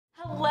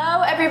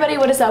everybody,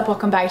 what is up?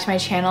 Welcome back to my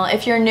channel.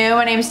 If you're new,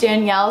 my name is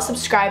Danielle.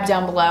 Subscribe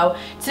down below.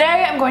 Today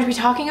I'm going to be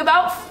talking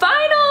about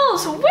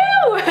finals.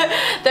 Woo!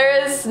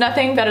 There is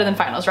nothing better than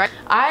finals, right?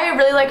 I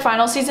really like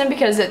final season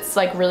because it's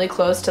like really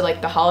close to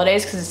like the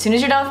holidays, because as soon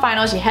as you're done with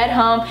finals, you head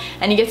home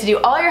and you get to do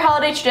all your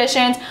holiday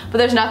traditions. But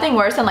there's nothing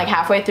worse than like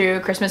halfway through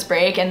Christmas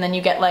break and then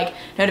you get like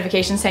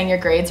notifications saying your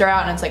grades are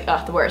out and it's like,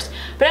 ugh, the worst.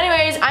 But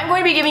anyways, I'm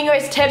going to be giving you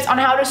guys tips on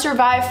how to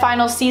survive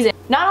final season.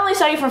 Not only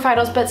studying for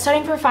finals, but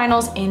studying for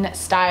finals in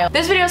style.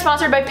 This video is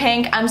sponsored by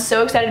Pink. I'm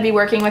so excited to be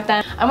working with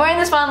them. I'm wearing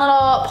this fun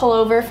little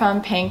pullover from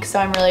Pink, so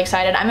I'm really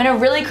excited. I'm in a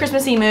really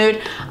Christmassy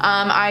mood.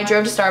 I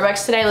drove to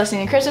Starbucks today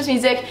listening to Christmas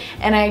music,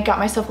 and I got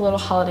myself a little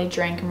holiday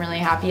drink. I'm really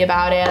happy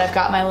about it. I've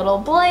got my little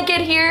blanket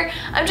here.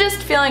 I'm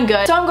just feeling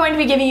good. So I'm going to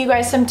be giving you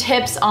guys some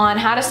tips on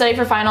how to study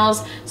for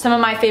finals, some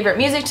of my favorite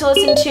music to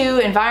listen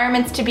to,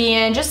 environments to be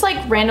in, just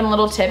like random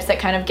little tips that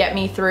kind of get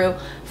me through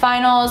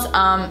finals.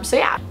 So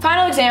yeah,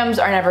 final exams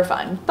are never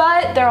fun,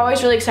 but they're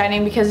always really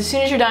exciting because as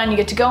soon as you're done, you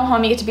get to go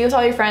home, you get to be with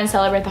all your friends,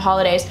 celebrate the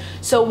holidays.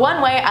 So one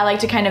way I like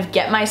to kind of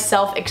get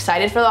myself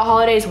excited for the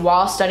holidays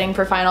while studying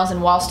for finals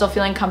and while still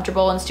feeling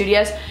comfortable and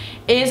studious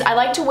is I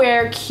like to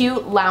wear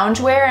cute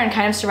loungewear and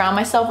kind of surround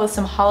myself with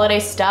some holiday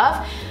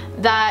stuff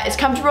that is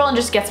comfortable and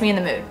just gets me in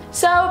the mood.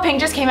 So Pink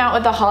just came out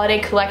with the holiday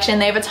collection.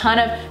 They have a ton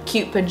of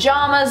cute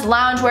pajamas,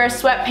 loungewear,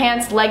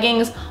 sweatpants,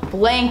 leggings,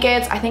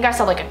 blankets. I think I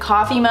saw like a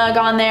coffee mug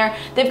on there.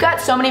 They've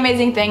got so many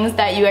amazing things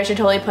that you guys should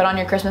totally put on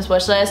your Christmas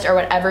wish list or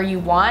whatever you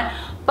want.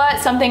 But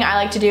something I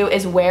like to do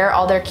is wear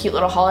all their cute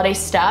little holiday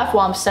stuff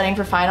while I'm studying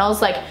for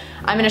finals. Like,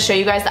 I'm gonna show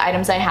you guys the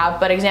items I have,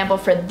 but example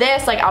for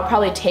this, like I'll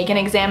probably take an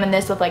exam in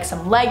this with like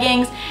some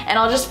leggings and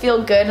I'll just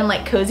feel good and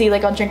like cozy.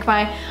 Like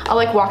I'll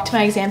like walk to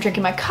my exam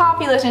drinking my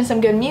coffee, listening to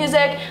some good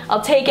music.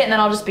 I'll take it and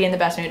then I'll just be in the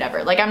best mood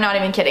ever. Like, I'm not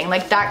even kidding.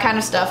 Like, that kind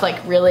of stuff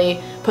like really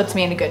puts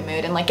me in a good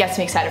mood and like gets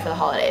me excited for the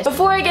holidays.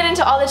 Before I get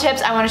into all the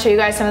tips, I wanna show you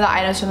guys some of the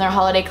items from their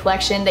holiday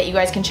collection that you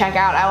guys can check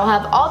out. I will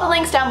have all the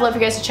links down below for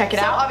you guys to check it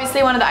out.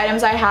 Obviously one of the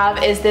items I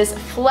have is this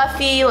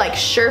fluffy like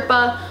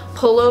Sherpa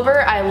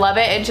pullover. I love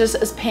it. It just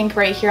is pink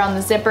right here on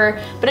the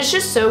zipper, but it's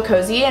just so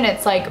cozy and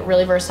it's like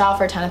really versatile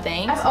for a ton of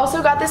things. I've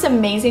also got this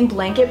amazing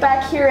blanket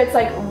back here. It's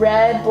like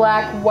red,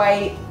 black,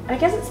 white. I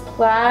guess it's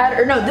plaid,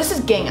 or no, this is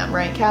gingham,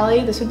 right,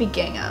 Callie? This would be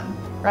gingham,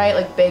 right?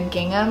 Like big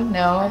gingham?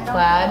 No,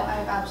 plaid. I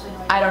have absolutely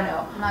no idea. I don't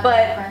know,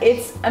 but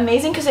it's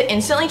amazing because it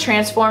instantly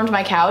transformed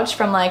my couch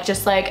from like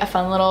just like a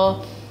fun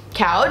little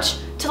couch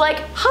to like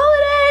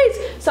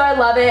holidays. So I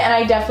love it, and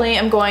I definitely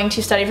am going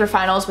to study for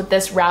finals with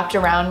this wrapped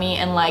around me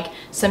and like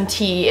some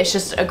tea. It's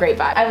just a great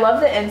vibe. I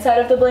love the inside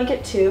of the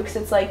blanket too because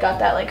it's like got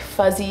that like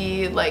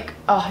fuzzy, like,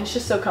 oh, it's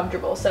just so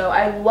comfortable. So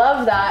I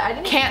love that.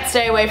 I can't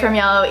stay away from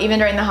yellow even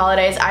during the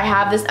holidays. I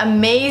have this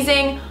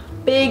amazing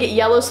big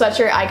yellow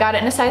sweatshirt. I got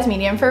it in a size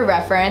medium for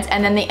reference,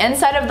 and then the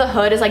inside of the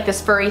hood is like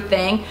this furry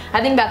thing.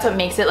 I think that's what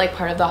makes it like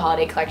part of the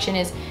holiday collection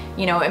is,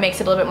 you know, it makes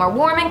it a little bit more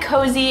warm and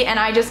cozy, and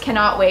I just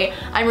cannot wait.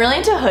 I'm really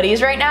into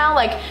hoodies right now.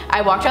 Like,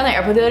 I walked around the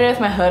airport the other day with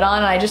my hood on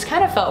and I just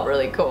kind of felt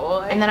really cool.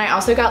 And then I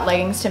also got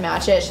leggings to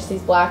match it. It's just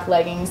these black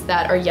leggings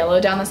that are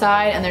yellow down the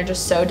side and they're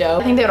just so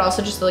dope. I think they would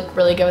also just look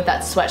really good with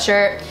that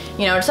sweatshirt.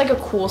 You know, just like a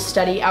cool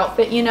study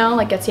outfit, you know,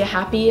 like gets you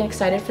happy and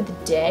excited for the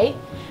day.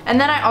 And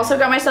then I also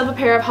got myself a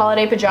pair of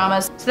holiday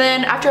pajamas. So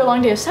then after a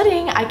long day of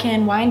studying, I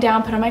can wind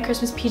down, put on my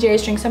Christmas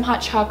PJs, drink some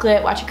hot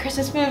chocolate, watch a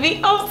Christmas movie.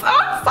 Oh,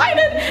 so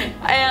excited!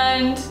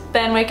 And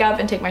then wake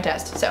up and take my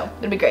test. So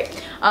it'll be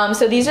great.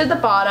 So these are the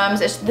bottoms.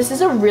 This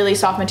is a really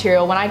soft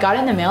material. When I got it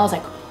in the mail, I was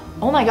like,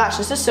 oh my gosh,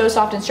 this is so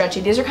soft and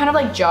stretchy. These are kind of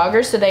like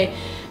joggers, so they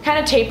kind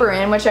of taper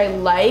in, which I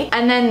like.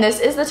 And then this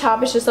is the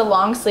top. It's just a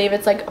long sleeve.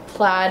 It's like a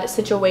plaid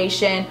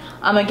situation.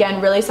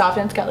 Again, really soft,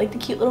 and it's got like the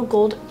cute little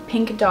gold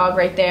pink dog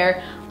right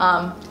there.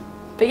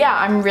 But yeah,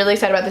 I'm really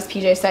excited about this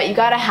PJ set. You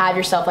gotta have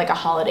yourself like a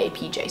holiday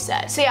PJ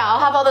set. So yeah,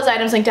 I'll have all those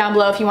items linked down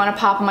below if you wanna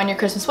pop them on your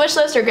Christmas wish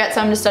list or get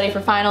some to study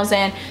for finals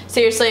in.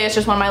 Seriously, it's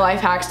just one of my life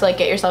hacks to like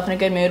get yourself in a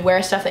good mood,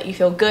 wear stuff that you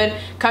feel good,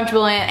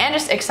 comfortable in, and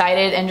just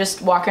excited, and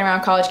just walking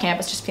around college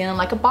campus just feeling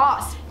like a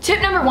boss.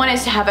 Tip number one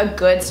is to have a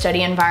good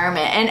study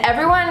environment, and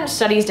everyone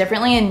studies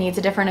differently and needs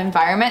a different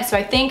environment. So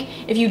I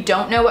think if you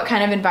don't know what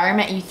kind of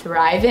environment you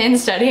thrive in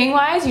studying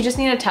wise, you just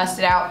need to test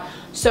it out.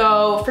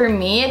 So for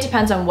me, it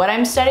depends on what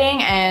I'm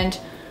studying, and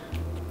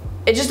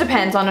it just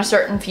depends on a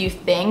certain few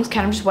things,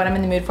 kind of just what I'm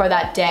in the mood for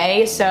that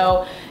day.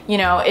 So, you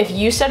know, if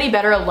you study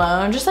better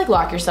alone, just like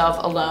lock yourself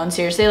alone.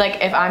 Seriously,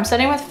 like if I'm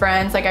studying with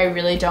friends, like I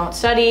really don't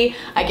study,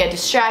 I get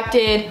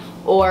distracted,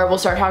 or we'll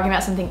start talking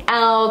about something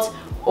else,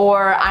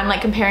 or I'm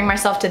like comparing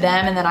myself to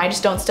them and then I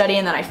just don't study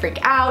and then I freak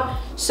out.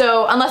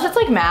 So unless it's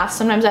like math,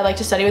 sometimes I like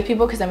to study with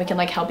people because then we can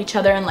like help each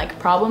other and like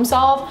problem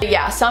solve. But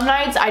yeah, some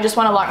nights I just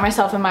want to lock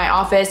myself in my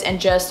office and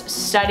just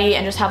study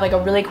and just have like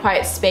a really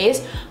quiet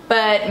space.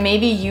 But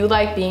maybe you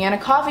like being in a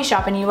coffee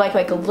shop and you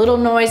like a little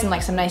noise and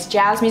like some nice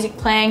jazz music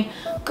playing.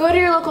 Go to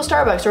your local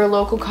Starbucks or a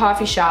local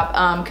coffee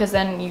shop because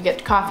then you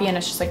get coffee and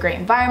it's just a great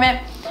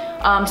environment.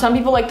 Some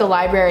people like the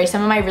library.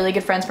 Some of my really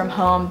good friends from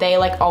home, they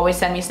like always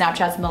send me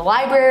Snapchats in the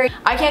library.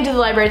 I can't do the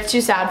library, it's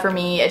too sad for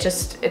me.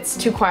 It's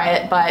too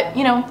quiet, but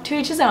you know, to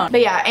each his own.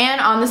 But yeah,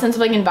 and on the sense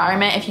of like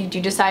environment, if you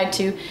do decide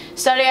to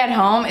study at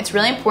home, it's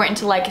really important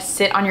to like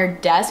sit at your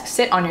desk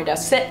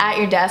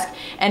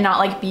and not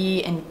like be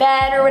in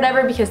bed or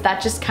whatever, because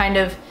that just kind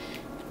of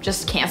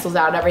just cancels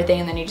out everything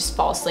and then you just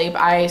fall asleep.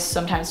 I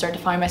sometimes start to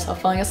find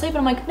myself falling asleep and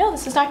I'm like, no,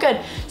 this is not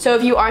good. So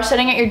if you are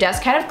studying at your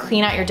desk, kind of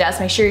clean out your desk.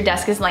 Make sure your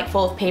desk isn't like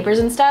full of papers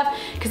and stuff,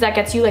 because that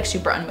gets you like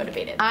super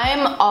unmotivated.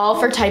 I'm all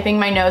for typing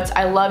my notes.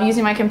 I love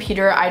using my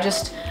computer.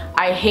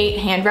 I hate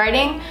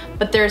handwriting,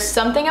 but there's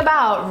something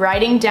about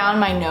writing down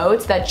my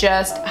notes that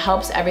just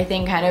helps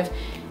everything kind of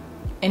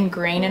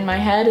ingrain in my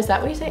head. Is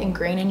that what you say?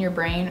 Ingrain in your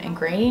brain?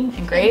 Engrave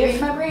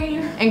my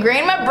brain.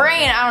 Ingrain my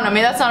brain. I don't know,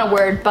 maybe that's not a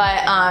word,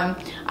 but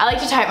I like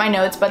to type my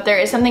notes, but there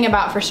is something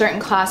about for certain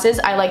classes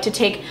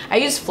I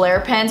use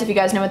flare pens, if you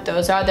guys know what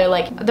those are. They're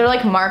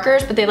like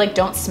markers, but they like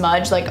don't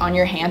smudge like on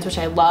your hands, which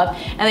I love.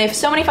 And they have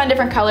so many fun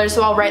different colors,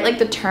 so I'll write like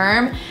the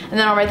term and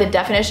then I'll write the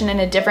definition in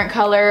a different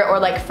color, or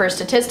like for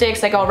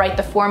statistics, like I'll write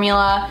the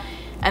formula.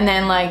 And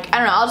then like, I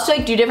don't know, I'll just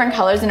like do different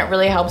colors and it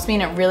really helps me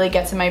and it really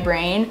gets in my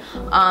brain.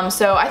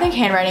 So I think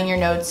handwriting your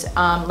notes,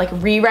 like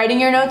rewriting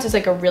your notes is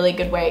like a really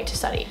good way to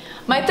study.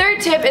 My third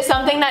tip is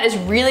something that is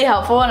really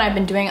helpful and I've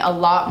been doing a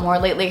lot more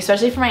lately,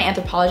 especially for my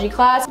anthropology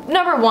class.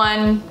 Number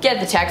one, get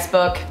the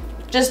textbook.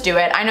 Just do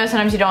it. I know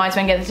sometimes you don't always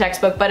want to get the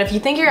textbook, but if you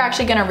think you're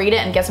actually gonna read it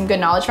and get some good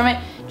knowledge from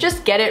it,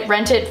 just get it,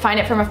 rent it, find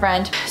it from a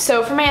friend.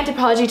 So for my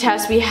anthropology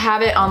test, we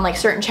have it on like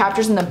certain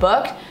chapters in the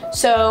book.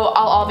 So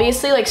I'll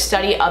obviously like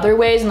study other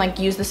ways and like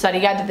use the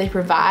study guide that they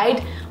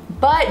provide,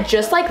 but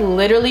just like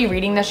literally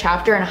reading the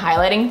chapter and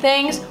highlighting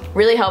things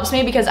really helps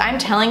me, because I'm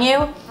telling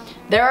you,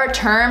 there are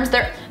terms,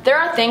 there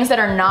are things that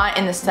are not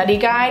in the study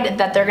guide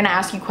that they're gonna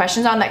ask you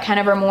questions on that kind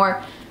of are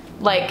more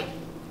like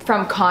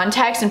from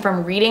context and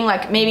from reading,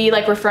 like maybe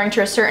like referring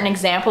to a certain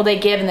example they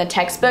give in the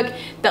textbook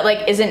that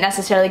like isn't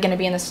necessarily going to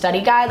be in the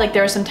study guide. Like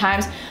there were some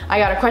times I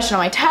got a question on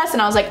my test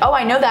and I was like, oh,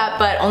 I know that,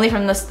 but only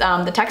from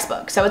the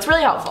textbook. So it's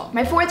really helpful.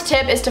 My fourth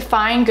tip is to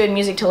find good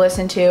music to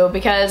listen to,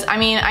 because I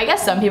mean, I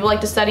guess some people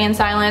like to study in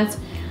silence.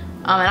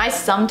 And I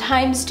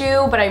sometimes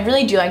do, but I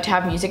really do like to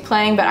have music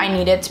playing, but I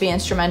need it to be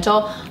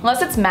instrumental.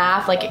 Unless it's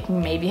math, like it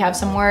can maybe have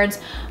some words.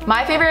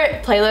 My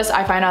favorite playlist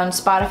I find on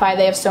Spotify,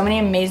 they have so many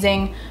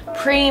amazing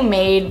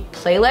pre-made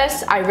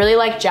playlists. I really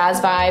like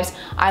jazz vibes,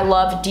 I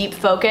love deep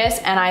focus,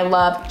 and I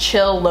love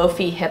chill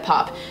lo-fi hip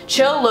hop.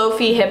 Chill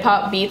lo-fi hip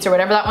hop beats, or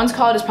whatever that one's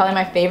called, is probably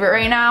my favorite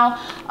right now.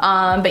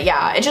 But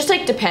yeah, it just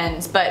like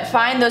depends, but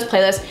find those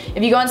playlists.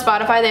 If you go on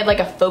Spotify, they have like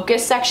a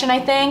focus section, I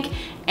think,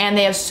 and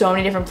they have so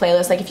many different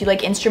playlists. Like if you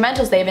like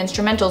instrumentals, they have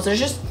instrumentals. There's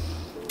just,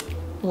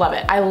 love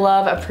it. I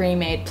love a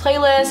pre-made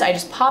playlist. I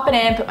just pop it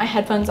in, put my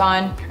headphones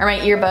on, or my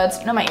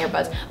earbuds, not my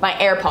earbuds, my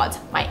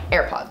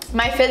AirPods.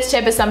 My fifth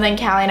tip is something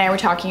Callie and I were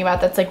talking about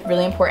that's like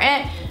really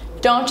important.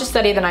 Don't just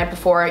study the night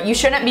before. You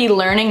shouldn't be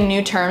learning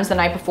new terms the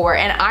night before,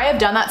 and I have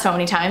done that so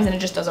many times and it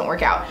just doesn't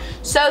work out.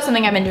 So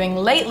something I've been doing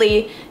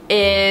lately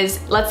is,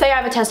 let's say I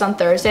have a test on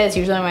Thursday, it's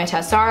usually when my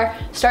tests are,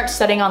 start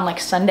studying on like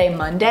Sunday,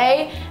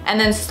 Monday, and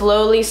then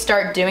slowly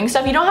start doing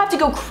stuff. You don't have to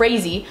go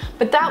crazy,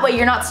 but that way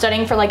you're not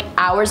studying for like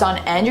hours on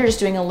end, you're just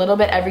doing a little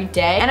bit every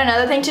day. And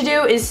another thing to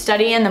do is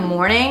study in the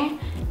morning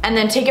and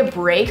then take a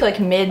break like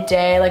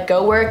midday, like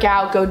go work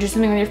out, go do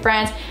something with your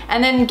friends,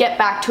 and then get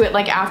back to it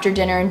like after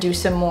dinner and do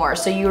some more.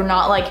 So you're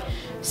not like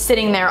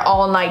sitting there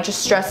all night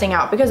just stressing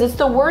out, because it's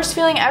the worst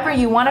feeling ever.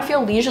 You want to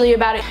feel leisurely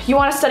about it. You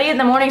want to study in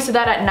the morning so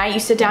that at night you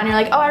sit down and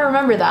you're like, oh, I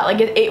remember that. Like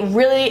it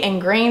really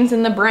ingrains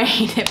in the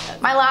brain.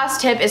 My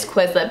last tip is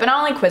Quizlet, but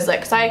not only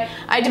Quizlet, because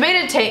I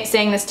debated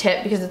saying this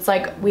tip because it's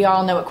like we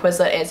all know what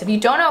Quizlet is. If you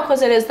don't know what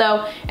Quizlet is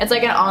though, it's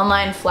like an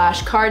online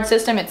flashcard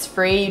system. It's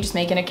free. You just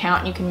make an account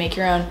and you can make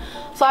your own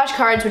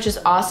flashcards, which is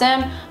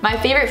awesome. My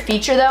favorite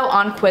feature though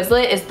on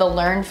Quizlet is the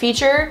learn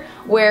feature,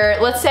 where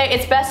let's say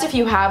it's best if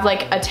you have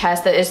like a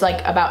test that is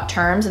like about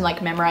terms and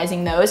like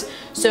memorizing those.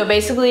 So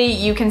basically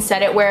you can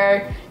set it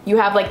where you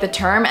have like the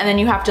term and then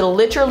you have to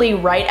literally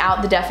write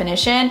out the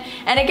definition,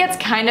 and it gets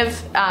kind of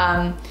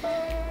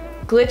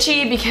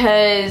glitchy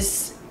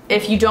because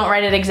if you don't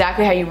write it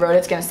exactly how you wrote it,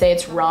 it's gonna say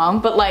it's wrong.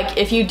 But like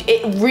it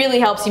really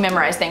helps you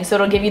memorize things. So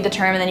it'll give you the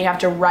term and then you have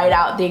to write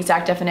out the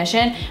exact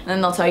definition, and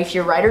then they'll tell you if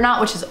you're right or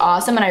not, which is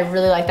awesome. And I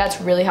really like that.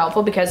 It's really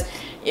helpful because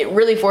it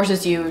really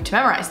forces you to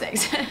memorize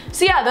things.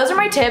 So yeah, those are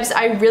my tips.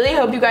 I really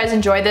hope you guys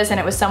enjoyed this and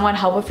it was somewhat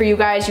helpful for you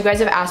guys. You guys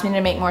have asked me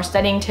to make more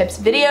studying tips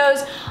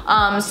videos.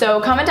 So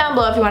comment down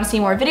below if you want to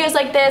see more videos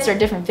like this or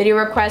different video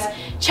requests.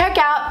 Check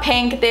out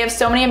Pink. They have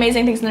so many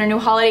amazing things in their new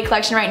holiday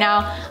collection right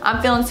now.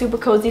 I'm feeling super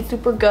cozy,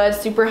 super good,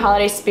 super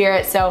holiday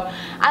spirit. So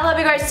I love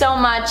you guys so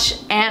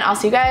much, and I'll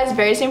see you guys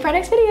very soon for our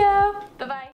next video. Bye-bye.